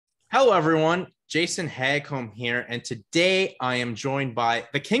Hello, everyone. Jason Hagholm here, and today I am joined by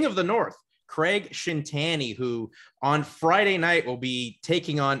the King of the North, Craig Shintani, who on Friday night will be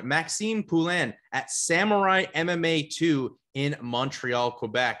taking on Maxime Poulin at Samourai MMA 2 in Montreal,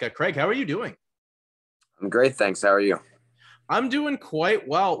 Quebec. Craig, how are you doing? I'm great, thanks. How are you? I'm doing quite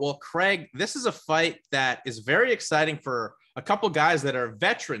well. Well, Craig, this is a fight that is very exciting for a couple guys that are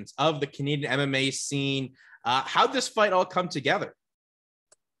veterans of the Canadian MMA scene. How'd this fight all come together?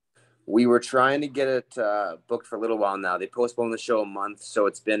 We were trying to get it booked for a little while now. They postponed the show a month, so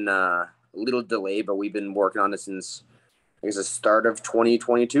it's been a little delay, but we've been working on it since, I guess, the start of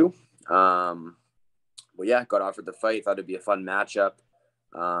 2022. But yeah, got offered the fight. Thought it'd be a fun matchup.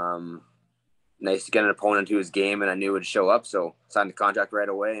 Nice to get an opponent to his game, and I knew it would show up, so signed the contract right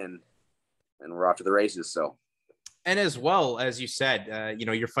away, and we're off to the races. So. And as well, as you said,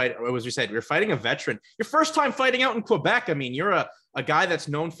 you're fighting a veteran. Your first time fighting out in Quebec. I mean, you're a guy that's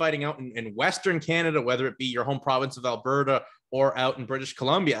known fighting out in Western Canada, whether it be your home province of Alberta or out in British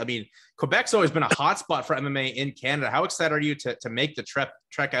Columbia. I mean, Quebec's always been a hotspot for MMA in Canada. How excited are you to make the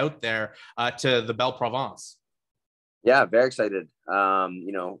trek out there to the Belle Province? Yeah, very excited.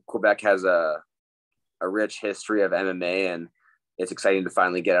 Quebec has a rich history of MMA, and it's exciting to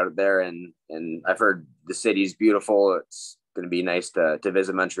finally get out there. And I've heard the city's beautiful. It's going to be nice to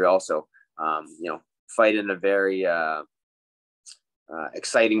visit Montreal. So, fight in a very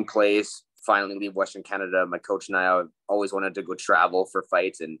exciting place. Finally leave Western Canada. My coach and I have always wanted to go travel for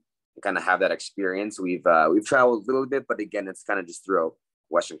fights and kind of have that experience. We've traveled a little bit, but again, it's kind of just throughout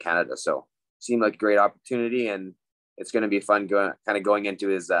Western Canada. So seemed like a great opportunity, and it's going to be fun going into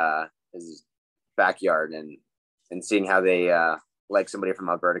his backyard and seeing how they like somebody from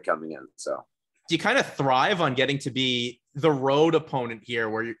Alberta coming in. So do you kind of thrive on getting to be the road opponent here,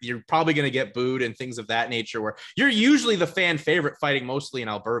 where you're probably going to get booed and things of that nature, where you're usually the fan favorite fighting mostly in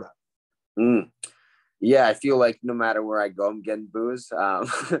Alberta? Yeah, I feel like no matter where I go, I'm getting boos.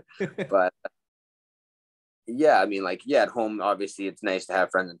 But yeah, I mean, at home, obviously it's nice to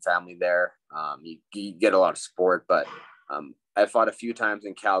have friends and family there. You get a lot of support, but I fought a few times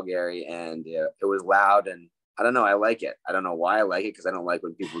in Calgary, and it was loud, and I don't know. I like it. I don't know why I like it, because I don't like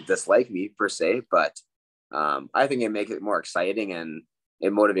when people dislike me per se, but I think it makes it more exciting, and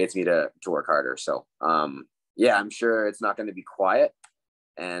it motivates me to work harder. So yeah, I'm sure it's not going to be quiet,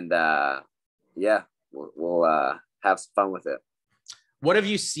 and yeah, we'll have some fun with it. What have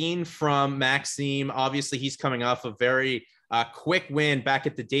you seen from Maxime? Obviously, he's coming off a very quick win back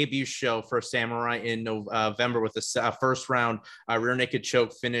at the debut show for Samourai in November with a first round rear naked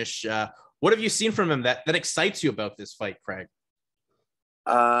choke finish. What have you seen from him that excites you about this fight, Craig?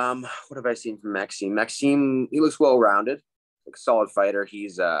 What have I seen from Maxime? Maxime, he looks well-rounded, like a solid fighter. He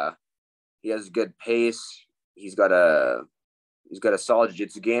has good pace. He's got a solid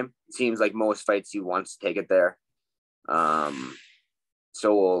jiu-jitsu game. It seems like most fights he wants to take it there.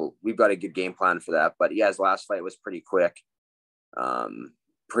 So we've got a good game plan for that. But yeah, his last fight was pretty quick,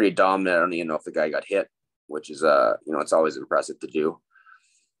 pretty dominant. I don't even know if the guy got hit, which is it's always impressive to do.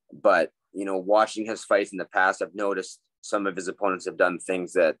 But watching his fights in the past, I've noticed some of his opponents have done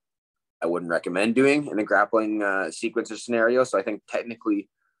things that I wouldn't recommend doing in a grappling sequence or scenario. So I think technically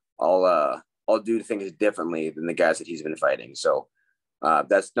I'll do things differently than the guys that he's been fighting. So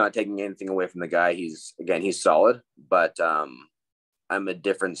that's not taking anything away from the guy. He's solid, but I'm a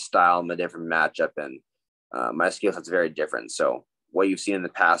different style. I'm a different matchup, and my skill set's very different. So what you've seen in the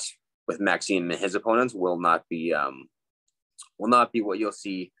past with Maxime and his opponents will not be what you'll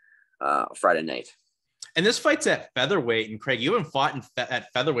see Friday night. And this fight's at featherweight. And Craig, you haven't fought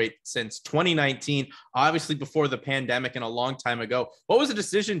at featherweight since 2019, obviously before the pandemic and a long time ago. What was the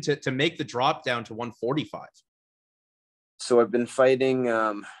decision to make the drop down to 145? So I've been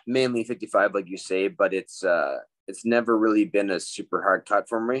fighting mainly 55, like you say, but it's never really been a super hard cut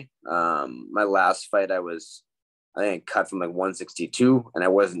for me. My last fight, I think cut from like 162, and I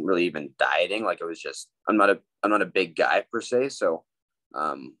wasn't really even dieting. Like, it was just, I'm not a big guy per se. So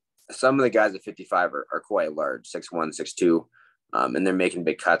some of the guys at 55 are quite large, 6'1", 6'2", and they're making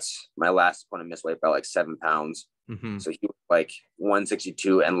big cuts. My last opponent missed weight by like 7 pounds. Mm-hmm. So he was like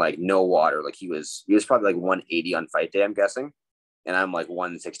 162 and like no water. Like he was probably like 180 on fight day, I'm guessing. And I'm like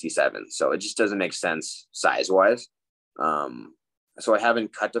 167. So it just doesn't make sense size wise. So I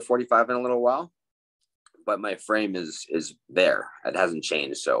haven't cut to 45 in a little while, but my frame is there. It hasn't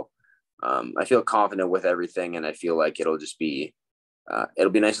changed. So I feel confident with everything. And I feel like it'll be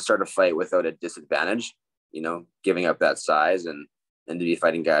nice to start a fight without a disadvantage, giving up that size and to be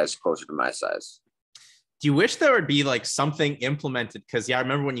fighting guys closer to my size. Do you wish there would be like something implemented? Because I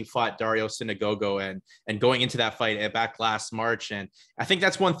remember when you fought Dario Sinagogo and going into that fight back last March, and I think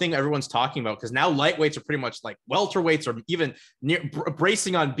that's one thing everyone's talking about, because now lightweights are pretty much like welterweights or even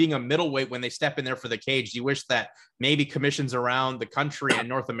bracing on being a middleweight when they step in there for the cage. Do you wish that maybe commissions around the country and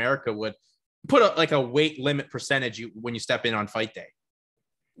North America would put like a weight limit percentage when you step in on fight day?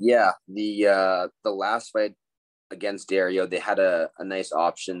 Yeah, the last fight against Dario, they had a nice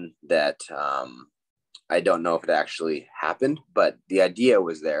option that I don't know if it actually happened, but the idea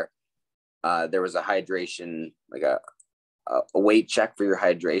was there. There was a hydration, like a weight check for your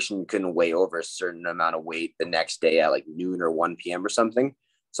hydration. You couldn't weigh over a certain amount of weight the next day at like noon or 1 p.m. or something.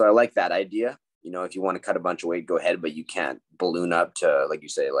 So I like that idea. You know, if you want to cut a bunch of weight, go ahead, but you can't balloon up to, like you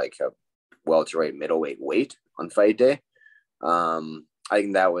say, like a welterweight, middleweight weight on fight day. I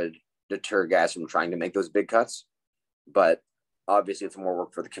think that would deter guys from trying to make those big cuts. But obviously it's more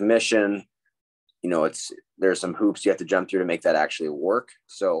work for the commission. You know, there's some hoops you have to jump through to make that actually work.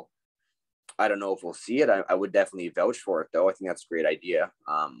 So I don't know if we'll see it. I would definitely vouch for it, though. I think that's a great idea.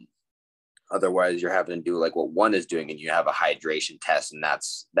 Otherwise, you're having to do like what one is doing, and you have a hydration test, and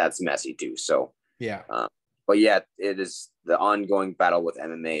that's messy too. So yeah. But yeah, it is the ongoing battle with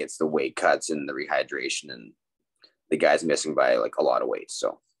MMA. It's the weight cuts and the rehydration, and the guy's missing by like a lot of weight.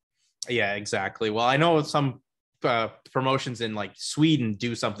 So yeah, exactly. Well, I know some promotions in like Sweden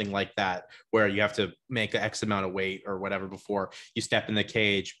do something like that, where you have to make an X amount of weight or whatever before you step in the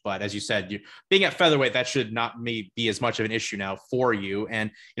cage. But as you said, being at featherweight, that should not be as much of an issue now for you. And,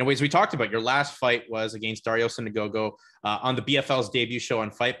 you know, as we talked about, your last fight was against Dario Sinagogo on the BFL's debut show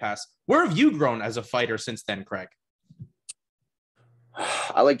on Fight Pass. Where have you grown as a fighter since then, Craig?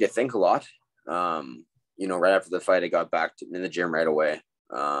 I like to think a lot. You know, right after the fight, I got back in the gym right away.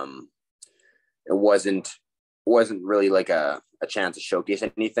 It wasn't really like a chance to showcase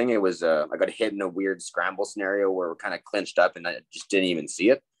anything. It was I got hit in a weird scramble scenario where we're kind of clinched up and I just didn't even see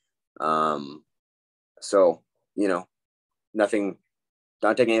it. So, you know, not taking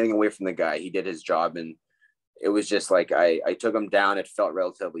anything away from the guy. He did his job, and it was just like I took him down. It felt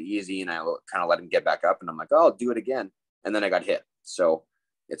relatively easy, and I kind of let him get back up, and I'm like, oh, I'll do it again. And then I got hit. So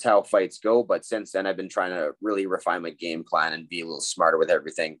it's how fights go. But since then, I've been trying to really refine my game plan and be a little smarter with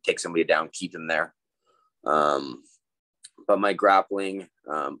everything, take somebody down, keep them there. But my grappling,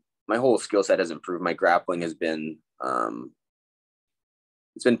 my whole skill set has improved. My grappling has been,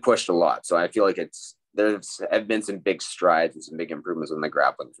 it's been pushed a lot. So I feel like there have been some big strides and some big improvements with my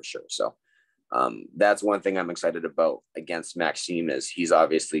grappling for sure. So, that's one thing I'm excited about against Maxime, is he's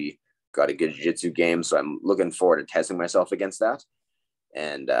obviously got a good jiu-jitsu game. So I'm looking forward to testing myself against that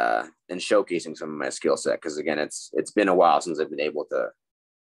and showcasing some of my skill set. Cause again, it's been a while since I've been able to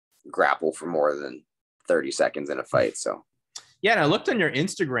grapple for more than 30 seconds in a fight. So yeah, and I looked on your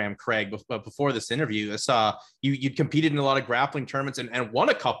Instagram, Craig, before this interview. I saw you competed in a lot of grappling tournaments and won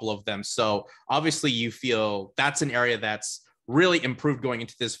a couple of them. So obviously you feel that's an area that's really improved going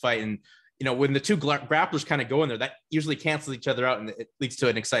into this fight. And, you know, when the two grapplers kind of go in there, that usually cancels each other out and it leads to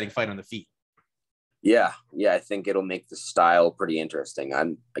an exciting fight on the feet. Yeah, I think it'll make the style pretty interesting.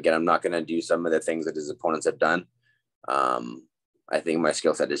 I'm not going to do some of the things that his opponents have done. I think my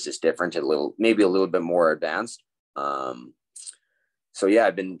skill set is just different, maybe a little bit more advanced. So yeah,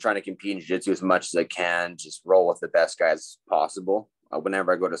 I've been trying to compete in jiu-jitsu as much as I can, just roll with the best guys possible.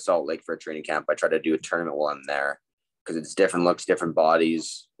 Whenever I go to Salt Lake for a training camp, I try to do a tournament while I'm there, because it's different looks, different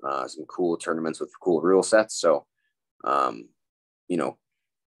bodies, some cool tournaments with cool rule sets. So, you know,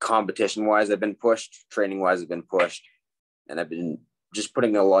 competition wise, I've been pushed, training wise, I've been pushed, and I've been just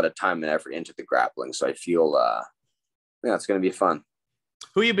putting a lot of time and effort into the grappling. So I feel, yeah, it's going to be fun.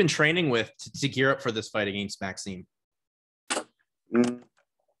 Who you been training with to gear up for this fight against Maxime?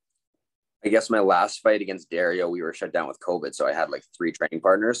 I guess my last fight against Dario, we were shut down with COVID. So I had like 3 training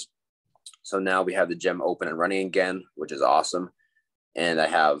partners. So now we have the gym open and running again, which is awesome. And I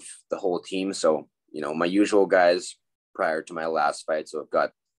have the whole team. So, you know, my usual guys prior to my last fight. So I've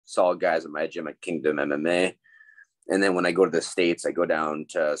got solid guys at my gym at Kingdom MMA. And then when I go to the States, I go down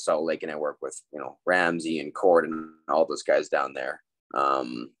to Salt Lake and I work with, you know, Ramsey and Cord and all those guys down there.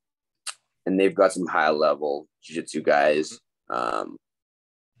 And they've got some high level jiu-jitsu guys, some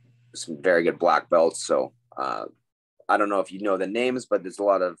very good black belts. So I don't know if you know the names, but there's a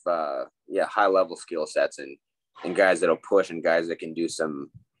lot of high level skill sets and guys that'll push and guys that can do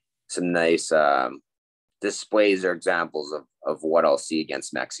some nice displays or examples of what I'll see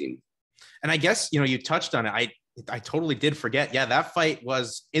against Maxime. And I guess, you know, you touched on it. I totally did forget. Yeah, that fight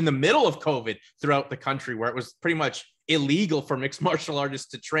was in the middle of COVID throughout the country, where it was pretty much illegal for mixed martial artists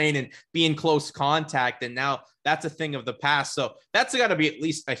to train and be in close contact. And now that's a thing of the past. So that's got to be at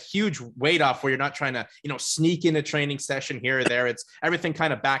least a huge weight off where you're not trying to, sneak in a training session here or there. It's everything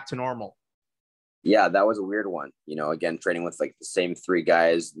kind of back to normal. Yeah, that was a weird one. Again, training with like the same three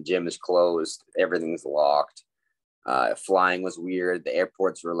guys, the gym is closed, everything's locked. Flying was weird. The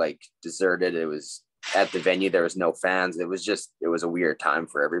airports were like deserted. It was at the venue. There was no fans. It was a weird time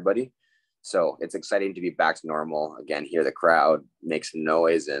for everybody. So it's exciting to be back to normal again, hear the crowd, make some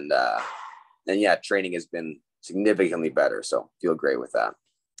noise. And yeah, training has been significantly better. So feel great with that.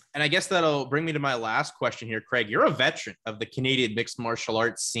 And I guess that'll bring me to my last question here, Craig. You're a veteran of the Canadian mixed martial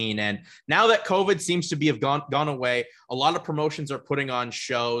arts scene. And now that COVID seems to have gone away, a lot of promotions are putting on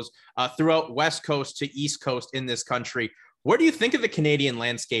shows throughout West Coast to East Coast in this country. What do you think of the Canadian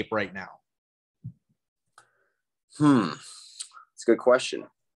landscape right now? It's a good question.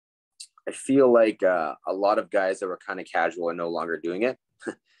 I feel like a lot of guys that were kind of casual are no longer doing it.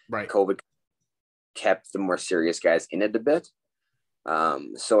 Right. COVID kept the more serious guys in it a bit.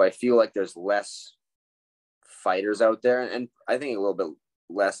 So I feel like there's less fighters out there, and I think a little bit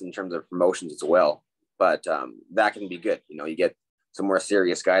less in terms of promotions as well. But that can be good. You get some more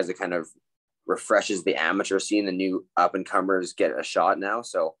serious guys that kind of refreshes the amateur scene. The new up and comers get a shot now.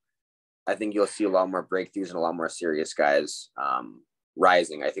 So I think you'll see a lot more breakthroughs and a lot more serious guys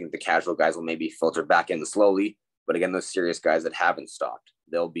rising. I think the casual guys will maybe filter back in slowly, but again, those serious guys that haven't stopped,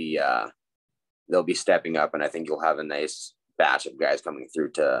 they'll be stepping up, and I think you'll have a nice batch of guys coming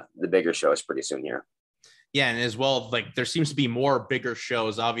through to the bigger shows pretty soon here. Yeah, and as well, like there seems to be more bigger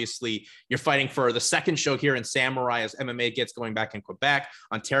shows. Obviously, you're fighting for the second show here in Samourai as MMA gets going back in Quebec.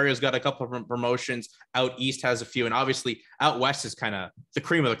 Ontario's got a couple of promotions. Out east has a few, and obviously out west is kind of the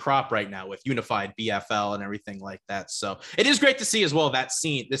cream of the crop right now with unified BFL and everything like that. So it is great to see as well this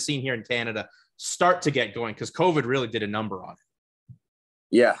scene here in Canada start to get going because COVID really did a number on it.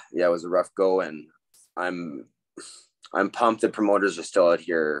 Yeah, it was a rough go, and I'm pumped that promoters are still out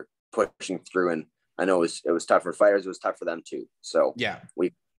here pushing through, and I know it was tough for fighters. It was tough for them too. So yeah,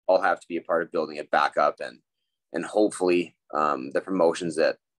 we all have to be a part of building it back up, and hopefully the promotions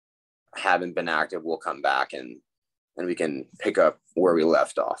that haven't been active will come back and we can pick up where we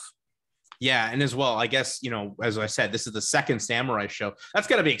left off. Yeah, and as well, I guess, as I said, this is the second Samourai show. That's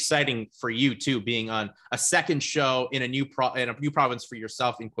got to be exciting for you too, being on a second show in a new province for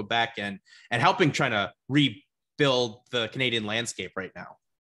yourself in Quebec and helping trying to rebuild the Canadian landscape right now.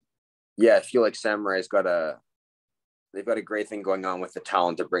 Yeah, I feel like Samurai's they've got a great thing going on with the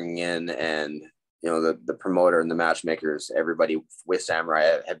talent they're bringing in, and the promoter and the matchmakers, everybody with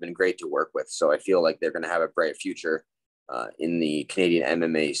Samurai have been great to work with. So I feel like they're going to have a bright future in the Canadian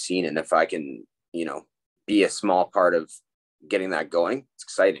MMA scene. And if I can, be a small part of getting that going, it's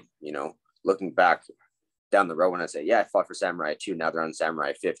exciting. Looking back down the road when I say, yeah, I fought for Samurai 2, now they're on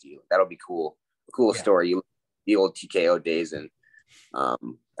Samurai 50. That'll be cool. A cool story. The old TKO days, and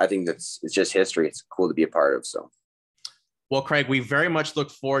I think it's just history. It's cool to be a part of. So. Well, Craig, we very much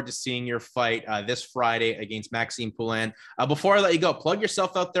look forward to seeing your fight this Friday against Maxime Poulin. Before I let you go, plug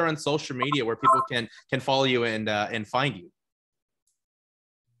yourself out there on social media where people can follow you and find you.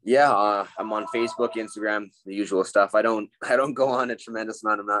 Yeah, I'm on Facebook, Instagram, the usual stuff. I don't go on a tremendous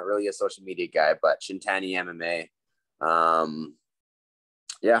amount. I'm not really a social media guy, but Shintani MMA.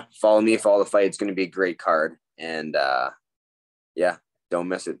 Yeah, follow me, follow the fight. It's going to be a great card, and yeah, don't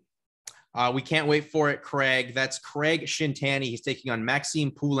miss it. We can't wait for it, Craig. That's Craig Shintani. He's taking on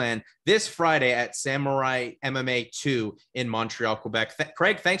Maxime Poulin this Friday at Samourai MMA 2 in Montreal, Quebec.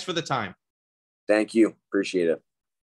 Craig, thanks for the time. Thank you. Appreciate it.